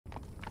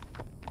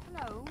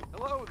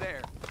Hello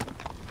there.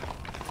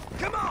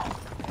 Come on!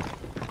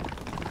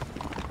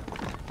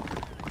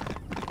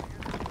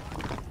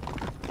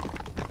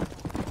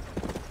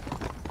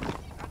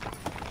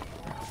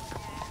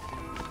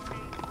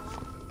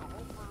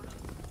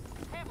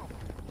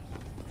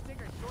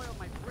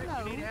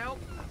 Hello. Need help?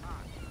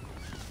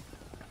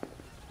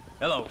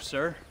 Hello,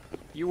 sir.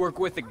 You work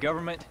with the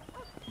government?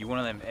 You one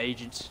of them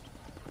agents?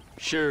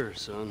 Sure,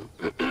 son.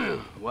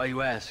 Why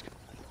you ask?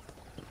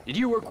 Did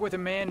you work with a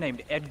man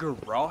named Edgar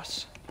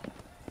Ross?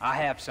 I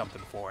have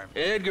something for him.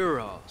 Edgar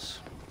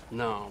Ross.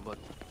 No, but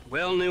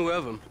well knew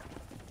of him.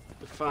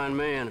 A fine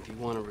man if he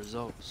wanted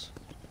results.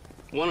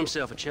 Won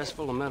himself a chest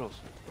full of medals.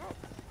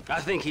 I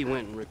think he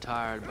went and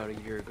retired about a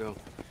year ago.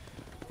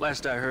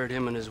 Last I heard,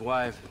 him and his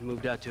wife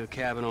moved out to a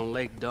cabin on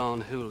Lake Don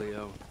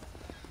Julio.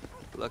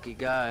 Lucky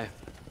guy,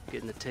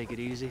 getting to take it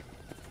easy.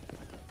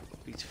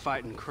 He's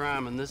fighting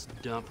crime in this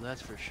dump,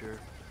 that's for sure.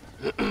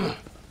 Well,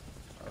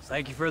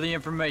 thank you for the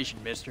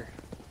information, mister.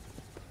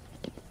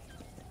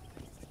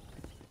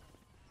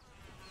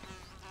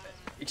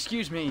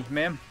 Excuse me,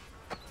 ma'am.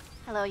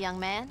 Hello, young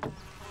man.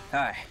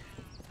 Hi.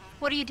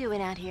 What are you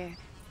doing out here?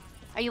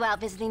 Are you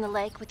out visiting the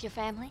lake with your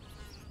family?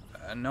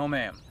 No,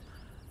 ma'am.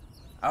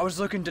 I was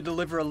looking to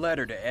deliver a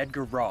letter to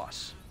Edgar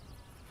Ross.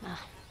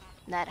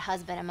 That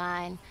husband of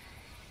mine.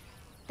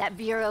 That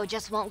bureau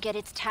just won't get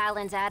its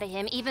talons out of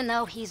him, even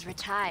though he's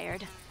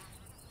retired.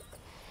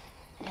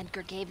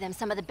 Edgar gave them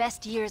some of the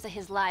best years of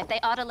his life. They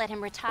ought to let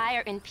him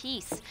retire in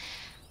peace.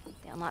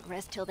 They'll not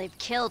rest till they've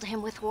killed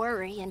him with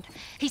worry, and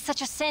he's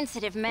such a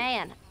sensitive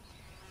man.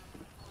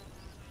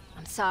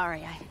 I'm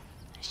sorry, I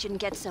shouldn't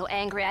get so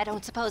angry. I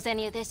don't suppose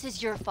any of this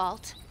is your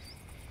fault.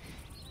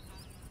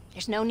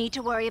 There's no need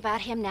to worry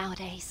about him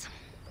nowadays.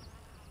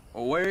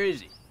 Well, where is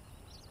he?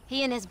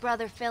 He and his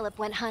brother Philip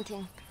went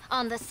hunting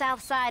on the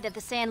south side of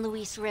the San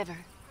Luis River.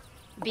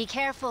 Be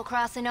careful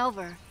crossing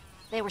over.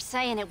 They were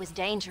saying it was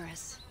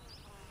dangerous.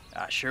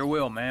 I sure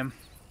will, ma'am.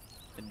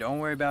 And don't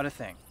worry about a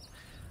thing.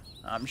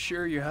 I'm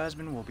sure your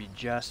husband will be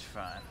just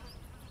fine.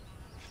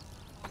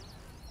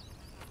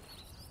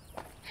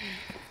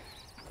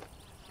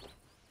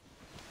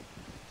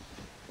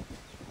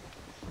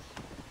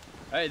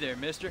 Hey there,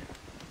 mister.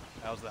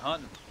 How's the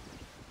hunting?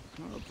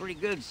 Oh, pretty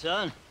good,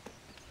 son.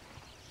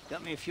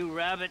 Got me a few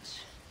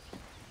rabbits,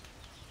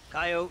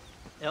 coyote,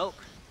 elk.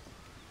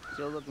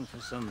 Still looking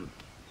for some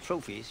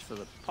trophies for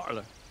the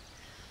parlor.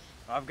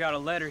 I've got a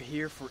letter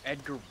here for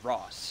Edgar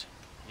Ross.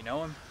 You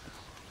know him?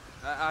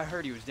 I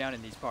heard he was down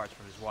in these parts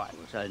with his wife. Of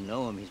course I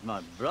know him. He's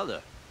my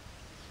brother.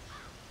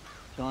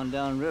 Gone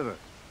down river,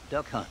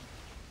 duck hunt.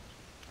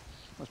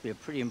 Must be a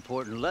pretty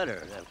important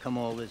letter to have come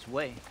all this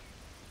way.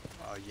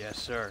 Oh, yes,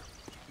 sir.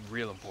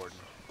 Real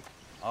important.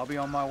 I'll be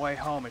on my way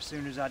home as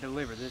soon as I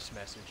deliver this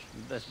message.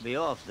 You best be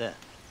off then.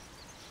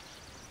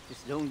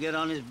 Just don't get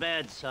on his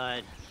bad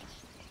side.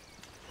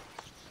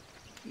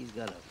 He's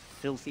got a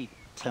filthy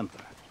temper.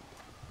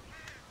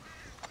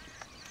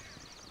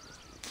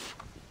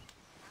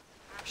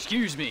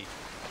 Excuse me.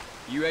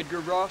 You Edgar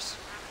Ross?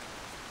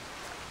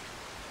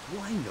 Do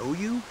I know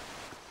you?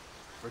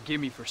 Forgive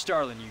me for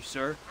startling you,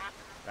 sir.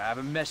 But I have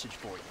a message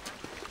for you.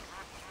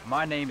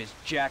 My name is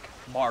Jack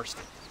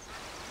Marston.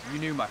 You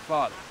knew my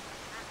father.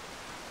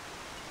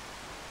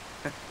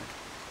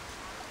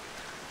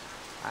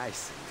 I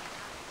see.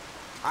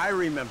 I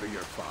remember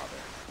your father.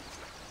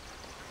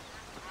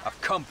 I've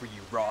come for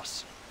you,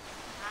 Ross.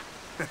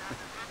 And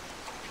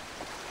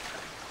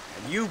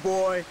you,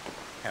 boy,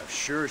 have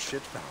sure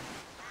shit found me.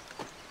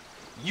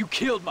 You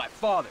killed my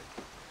father.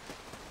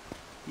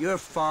 Your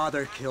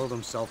father killed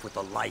himself with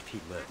the life he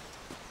lived.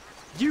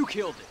 You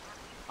killed it.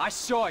 I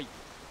saw you.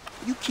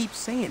 You keep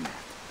saying that.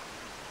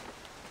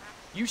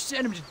 You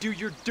sent him to do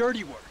your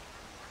dirty work.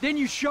 Then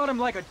you shot him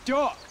like a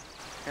dog.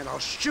 And I'll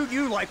shoot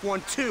you like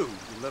one too,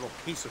 you little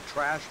piece of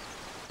trash.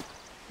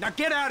 Now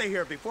get out of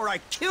here before I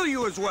kill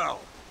you as well.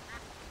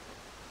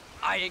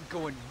 I ain't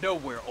going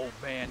nowhere, old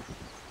man.